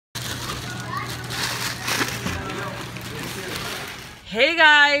Hey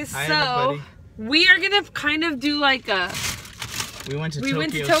guys, Hi, so everybody. we are gonna kind of do like a. We went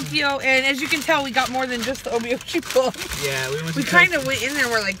to Tokyo, and as you can tell, we got more than just the umeboshi plums. Yeah, we kind of went in there.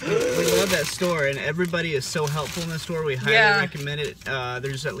 We're like, we love that store, and everybody is so helpful in the store. We highly recommend it.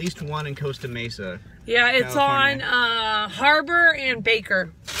 There's at least one in Costa Mesa. Yeah, it's California. on Harbor and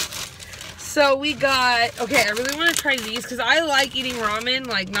Baker. So we got, okay, I really want to try these because I like eating ramen,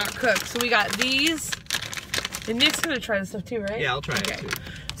 like not cooked. So we got these. And Nick's gonna try this stuff too, right? Yeah, I'll try it too.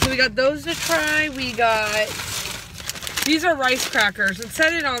 So we got those to try. We got, these are rice crackers. It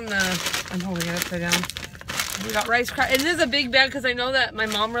said it on the, I'm holding it upside down. We got rice crackers. And this is a big bag because I know that my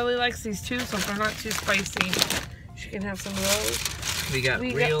mom really likes these too. So if they're not too spicy, she can have some of those. We got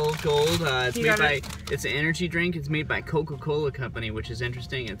Real Gold. It's an energy drink. It's made by Coca-Cola Company, which is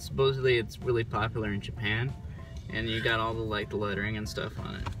interesting. It's supposedly it's really popular in Japan. And you got all the the lettering and stuff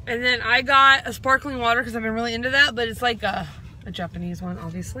on it. And then I got a sparkling water because I've been really into that, but it's like a Japanese one,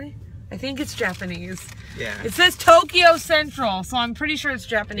 obviously. I think it's Japanese. Yeah. It says Tokyo Central, so I'm pretty sure it's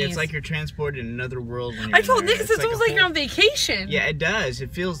Japanese. It's like you're transported in another world when you're I told Nick it's almost like you're on vacation. Yeah, it does.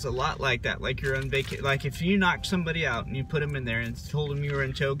 It feels a lot like that. Like you're on vacation. Like if you knocked somebody out and you put them in there and told them you were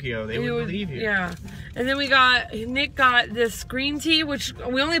in Tokyo, they would believe you. Yeah. And then Nick got this green tea, which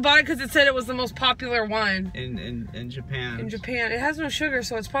we only bought it because it said it was the most popular one. In Japan. In Japan. It has no sugar,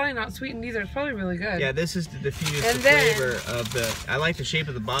 so it's probably not sweetened either. It's probably really good. Yeah, this is to diffuse the flavor of the... I like the shape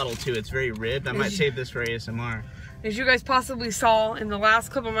of the bottle, too. It's very ribbed. I might save this for ASMR. As you guys possibly saw in the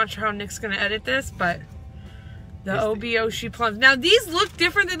last clip, I'm not sure how Nick's going to edit this, but the umeboshi plums. Now, these look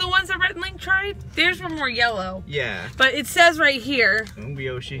different than the ones that Red Link tried. Theirs were more yellow. Yeah. But it says right here,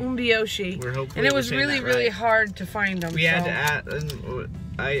 umeboshi. We're hoping. And it was really hard to find them. We had to add...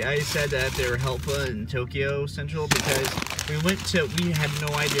 I said that they were helpful in Tokyo Central because we had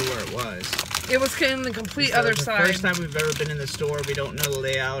no idea where it was. It was in the complete other side. First time we've ever been in the store. We don't know the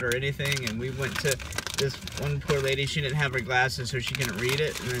layout or anything, and we went to this one poor lady. She didn't have her glasses, so she couldn't read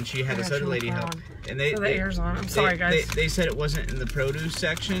it, and then she had this other lady help. And the ears on. I'm sorry, guys. They said it wasn't in the produce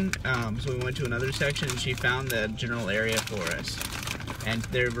section, so we went to another section, and she found the general area for us. And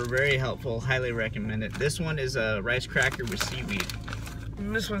they were very helpful. Highly recommend it. This one is a rice cracker with seaweed.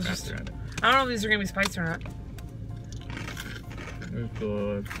 And this one's just... I don't know if these are gonna be spiced or not. It's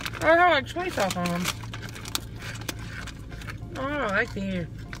good. I have like soy sauce on them. Oh, I like these.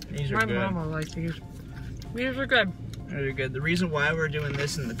 These are good. My mama likes these. These are good. They're good. The reason why we're doing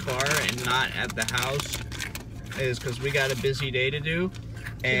this in the car and not at the house is because we got a busy day to do.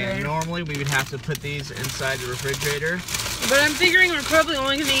 And normally we would have to put these inside the refrigerator. But I'm figuring we're probably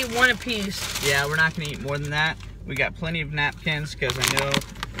only going to eat one apiece. Yeah, we're not going to eat more than that. We got plenty of napkins because I know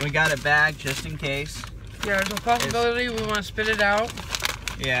we got a bag just in case. Yeah, there's a possibility we want to spit it out.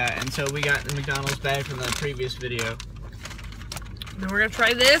 Yeah, and so we got the McDonald's bag from the previous video. Then we're going to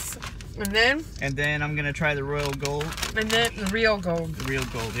try this, and then... And then I'm going to try the Royal Gold. And then the Real Gold. The Real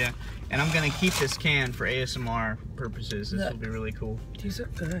Gold, yeah. And I'm going to keep this can for ASMR purposes. This will be really cool. These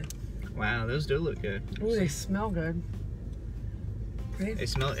look good. Wow, those do look good. Ooh, they smell good. Right? They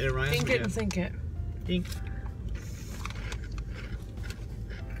smell, it reminds me of... Think it and think it. Think.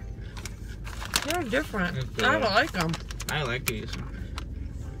 They're different. I don't like them. I like these.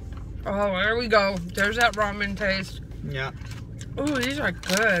 Oh, there we go. There's that ramen taste. Yeah. Ooh, these are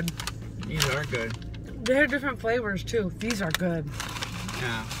good. These are good. They have different flavors too. These are good.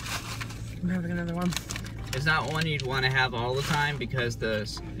 Yeah. I'm having another one. It's not one you'd want to have all the time because the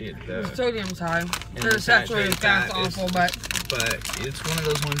sodium's high. The saturated fat's awful, but it's one of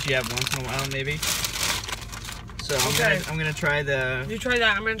those ones you have once in a while, maybe. So I'm gonna try the. You try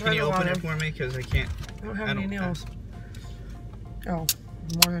that. I'm gonna try the water. Can you open it for me? Because I can't. I don't have any nails. Oh,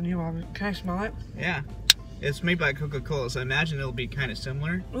 more than you. Can I smell it? Yeah. It's made by Coca-Cola, so I imagine it'll be kind of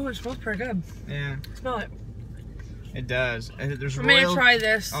similar. Ooh, it smells pretty good. Yeah. Smell it. It does. I'm gonna try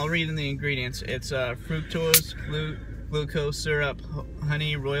this. I'll read in the ingredients. It's fructose, glucose syrup,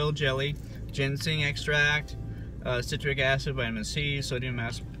 honey, royal jelly, ginseng extract, citric acid, vitamin C, sodium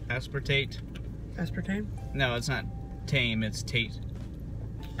aspartate. Aspartame? No, it's not tame. It's tate.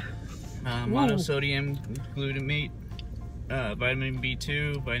 Monosodium glutamate, vitamin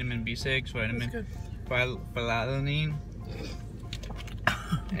B2, vitamin B6, vitamin phylalanine,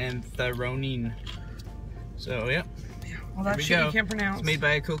 and thyrronine. So, yep. Well, that shit you can't pronounce. It's made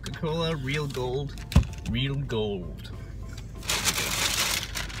by Coca-Cola, Real Gold. Real Gold.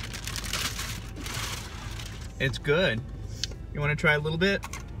 It's good. You want to try a little bit?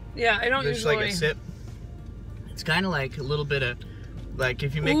 Yeah, I don't usually. Just like a sip. It's kind of like a little bit of, like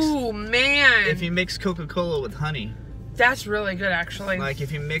if you mix. Ooh, man. If you mix Coca-Cola with honey. That's really good, actually. Like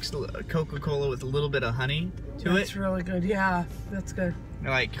if you mix Coca-Cola with a little bit of honey to it. That's really good. Yeah, that's good.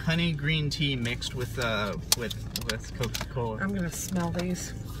 Like honey green tea mixed with Coca-Cola. I'm gonna smell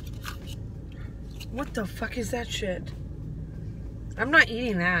these. What the fuck is that shit? I'm not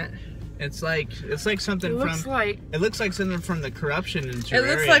eating that. It's like something it looks like something from the Corruption in Terraria. It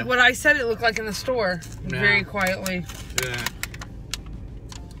looks like what I said it looked like in the store. Yeah. Very quietly. Yeah.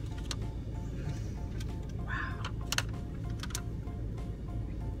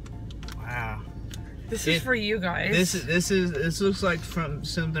 Wow. This is for you guys. This looks like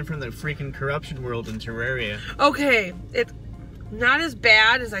something from the freaking Corruption world in Terraria. Okay, it's not as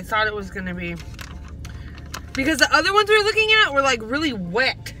bad as I thought it was gonna be. Because the other ones we were looking at were like really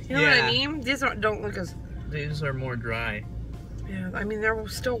wet. You know what I mean? These don't look as... These are more dry. Yeah, I mean, they're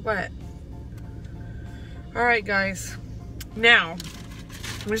still wet. Alright, guys. Now,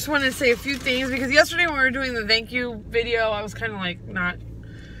 I just wanted to say a few things. Because yesterday when we were doing the thank you video, I was kind of like not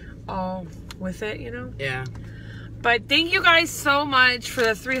all with it, you know? Yeah. But thank you guys so much for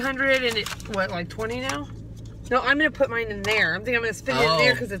the 300 and what, like 20 now? No, I'm going to put mine in there. I'm thinking I'm going to spin it in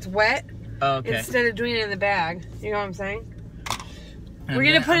there because it's wet. Okay. Instead of doing it in the bag. You know what I'm saying? We're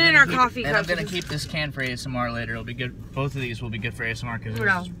going to put it in our coffee cups. And I'm going to keep this can for ASMR later. It'll be good. Both of these will be good for ASMR because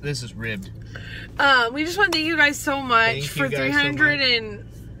this is ribbed. We just want to thank you guys so much for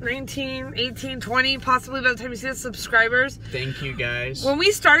 319, 18, 20, possibly by the time you see the subscribers. Thank you guys. When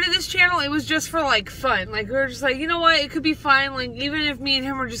we started this channel, it was just for like fun. Like we were just like, you know what, it could be fun. Like even if me and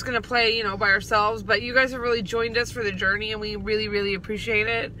him were just gonna play, you know, by ourselves. But you guys have really joined us for the journey, and we really, really appreciate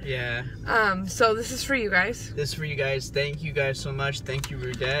it. Yeah. So this is for you guys. This is for you guys. Thank you guys so much. Thank you,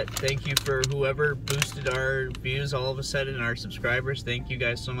 Rudette. Thank you for whoever boosted our views all of a sudden, our subscribers. Thank you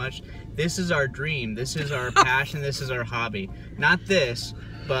guys so much. This is our dream. This is our passion. This is our hobby. Not this.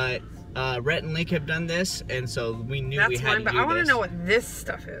 But Rhett and Link have done this, and so we knew we had to do this. I want to know what this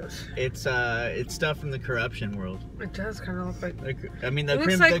stuff is. It's stuff from the Corruption world. It does kind of look like. I mean, it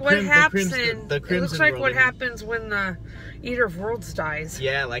looks like what happens. It looks like what happens when the Eater of Worlds dies.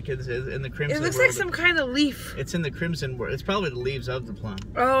 Yeah, like it's in the Crimson. It looks like some kind of leaf. It's in the Crimson world. It's probably the leaves of the plum.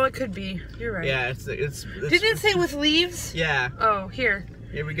 Oh, it could be. You're right. Yeah, it's Didn't it say with leaves? Yeah. Oh, here.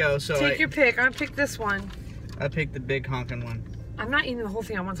 Here we go. So take your pick. I picked this one. I picked the big honking one. I'm not eating the whole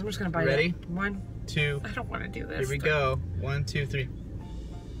thing at once. I'm just gonna bite it. Ready? 1, 2. I don't want to do this. Here we go. 1, 2, 3.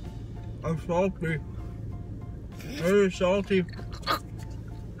 I'm salty. Very salty.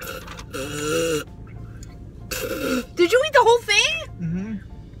 Did you eat the whole thing? Mm-hmm.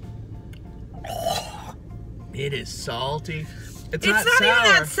 It is salty. It's not sour. Even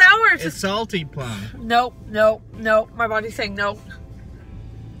that sour. It's salty plum. Nope, nope, nope. My body's saying nope.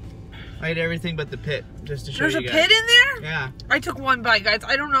 I ate everything but the pit, just to show you guys. There's a pit in there? Yeah. I took one bite, guys.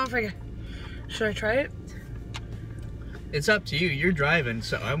 I don't know if I... Should I try it? It's up to you. You're driving,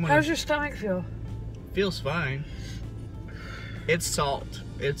 so I want. How's your stomach feel? Feels fine. It's salt.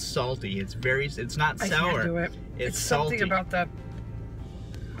 It's salty. It's very. It's not sour. I can't do it. It's salty. Something about that.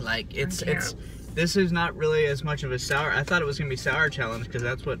 Like it's. This is not really as much of a sour. I thought it was gonna be sour challenge because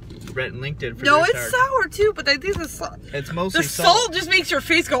that's what Rhett and Link did for No, it's sour too, but I think it's mostly the salt just makes your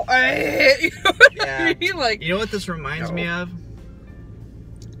face go. You know what I mean? Like, you know what this reminds me of?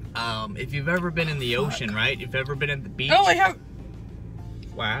 If you've ever been in the ocean, right? If you've ever been at the beach. Oh, I have.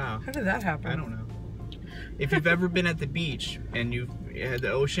 Wow. How did that happen? I don't know. If you've ever been at the beach and you've had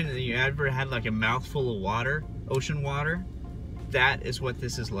the ocean and you ever had like a mouthful of water, ocean water, that is what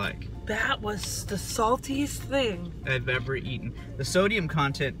this is like. That was the saltiest thing I've ever eaten. The sodium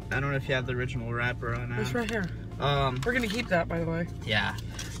content, I don't know if you have the original wrapper on. It's right here. We're gonna keep that, by the way. Yeah.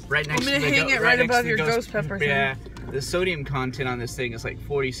 Right next to I'm gonna hang it right above your ghost pepper thing. Yeah. The sodium content on this thing is like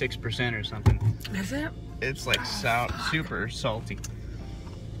 46% or something. Is it? It's like super salty.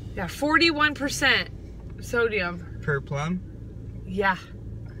 Yeah, 41% sodium. Per plum? Yeah.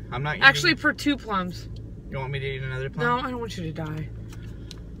 I'm not actually per 2 plums. You want me to eat another plum? No, I don't want you to die.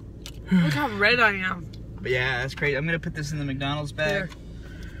 Look how red I am. But yeah, that's great. I'm gonna put this in the McDonald's bag. There.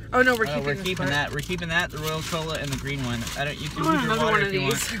 Oh no, we're keeping that. We're keeping that, the Royal Cola, and the green one. You can use your water if you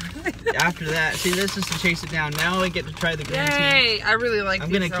want. After that, see, this is to chase it down. Now I get to try the green tea. Yay! I really like.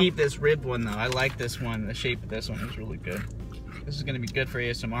 I'm gonna keep this ribbed one though. I like this one. The shape of this one is really good. This is gonna be good for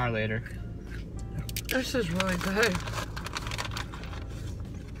ASMR later. This is really good.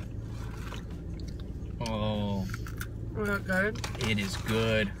 Oh. Is that good? It is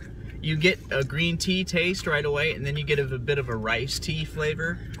good. You get a green tea taste right away, and then you get a bit of a rice tea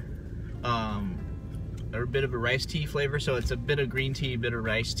flavor. Or a bit of a rice tea flavor, so it's a bit of green tea, a bit of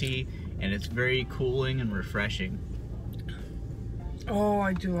rice tea, and it's very cooling and refreshing. Oh,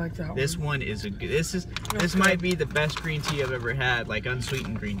 I do like that one. This one is this might be the best green tea I've ever had, like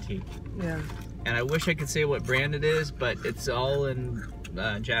unsweetened green tea. Yeah. And I wish I could say what brand it is, but it's all in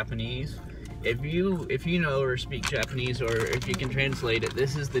Japanese. If you know or speak Japanese, or if you can translate it,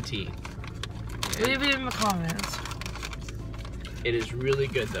 this is the tea. Leave it in the comments. It is really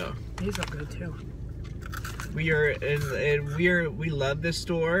good though. These are good too. We love this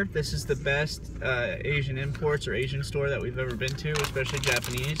store. This is the best Asian imports or Asian store that we've ever been to, especially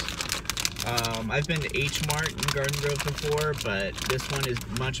Japanese. I've been to H Mart in Garden Grove before, but this one is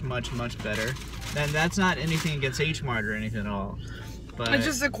much better. And that's not anything against H Mart or anything at all. But it's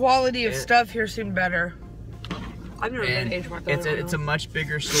just the quality of stuff here seemed better. I've never been to H Mart though. It's a much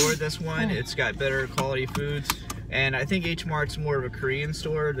bigger store, this one. It's got better quality foods. And I think H Mart's more of a Korean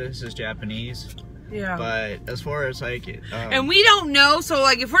store. This is Japanese. Yeah. But as far as like and we don't know, so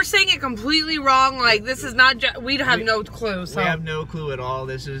like if we're saying it completely wrong, like this is not we have no clue. So we have no clue at all.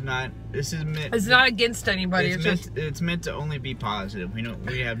 This is meant. It's not against anybody. It's meant to only be positive.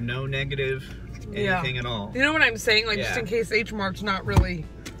 We have no negative anything at all. You know what I'm saying? Like just in case H Mart's not really.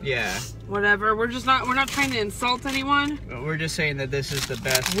 Yeah. Whatever. We're not trying to insult anyone. We're just saying that this is the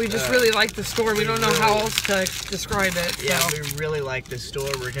best. We just really like the store. We don't know how else to describe it. So. Yeah, we really like this store.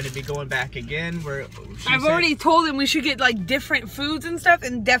 We're going to be going back again. I've already told him we should get like different foods and stuff,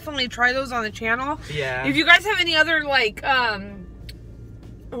 and definitely try those on the channel. Yeah. If you guys have any other like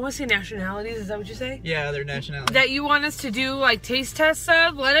I want to say nationalities, is that what you say? Yeah, other nationalities. That you want us to do like taste tests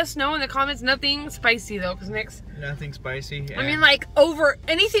of, let us know in the comments. Nothing spicy though, because Nick's... Nothing spicy. Yeah. I mean, like, over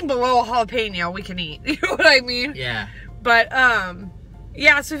anything below a jalapeno we can eat. You know what I mean? Yeah. But,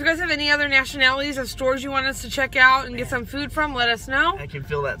 yeah, so if you guys have any other nationalities of stores you want us to check out and get some food from, let us know. I can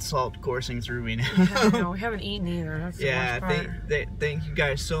feel that salt coursing through me now. Yeah, no, we haven't eaten either. That's the worst part. Thank you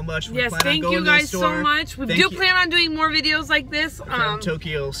guys so much. Yes, thank you guys so much. We do plan on doing more videos like this. From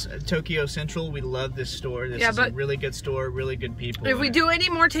Tokyo Central, we love this store. This is a really good store, really good people. If we do any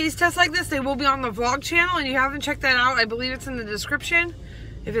more taste tests like this, they will be on the vlog channel, and you haven't checked that out, I believe it's in the description.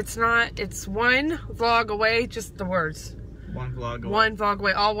 If it's not, it's one vlog away, just the words. One vlog away. One vlog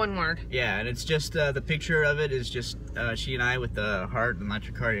away, all one word. Yeah, and it's just, the picture of it is just she and I with the heart and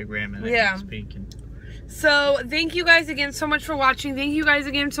electrocardiogram and speaking. So, thank you guys again so much for watching. Thank you guys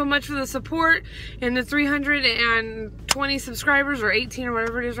again so much for the support and the 320 subscribers, or 18 or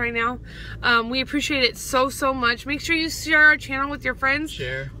whatever it is right now. We appreciate it so much. Make sure you share our channel with your friends.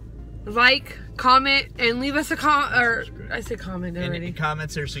 Share. Like, comment, and leave us a comment, or I say comment already. Any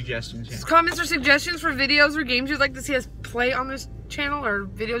comments or suggestions. Yeah. Comments or suggestions for videos or games you'd like to see us play on this channel, or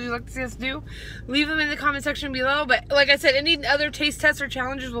videos you'd like to see us do. Leave them in the comment section below. But like I said, any other taste tests or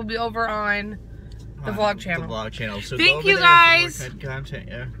challenges will be over on the vlog channel. The vlog channel. So thank you guys. For more content,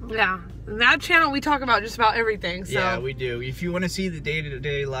 yeah. In that channel, we talk about just about everything. So. Yeah, we do. If you want to see the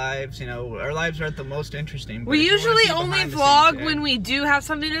day-to-day lives, you know, our lives aren't the most interesting. But we usually only vlog when we do have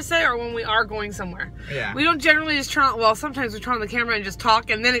something to say, or when we are going somewhere. Yeah. We don't generally just turn on, well, sometimes we turn on the camera and just talk,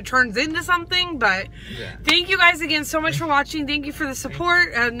 and then it turns into something, but thank you guys again so much for watching. Thank you for the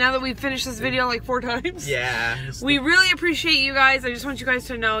support. Now that we've finished this video like 4 times. Yeah. We really appreciate you guys. I just want you guys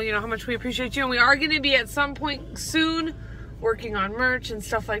to know, you know, how much we appreciate you, and we are going to be at some point soon working on merch and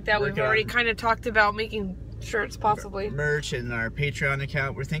stuff like that. We've already kind of talked about making shirts, possibly. Merch and our Patreon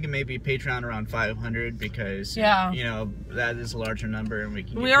account. We're thinking maybe Patreon around 500 because, you know, that is a larger number, and we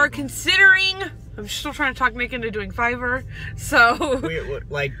can. We are considering. I'm still trying to talk Nick into doing Fiverr, so. We're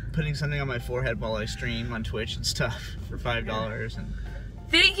like putting something on my forehead while I stream on Twitch and stuff for $5. And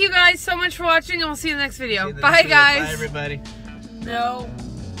thank you guys so much for watching, and we'll see you in the next video. Bye, guys. Bye, everybody. No.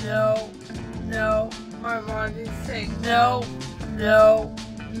 My body's saying no,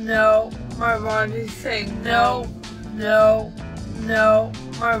 my body's saying no,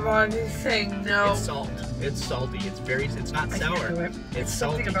 my body's saying no. It's salt. It's salty. It's not sour. It's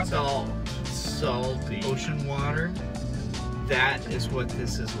salty. Salty. Ocean water. That is what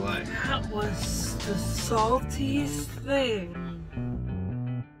this is like. That was the saltiest thing.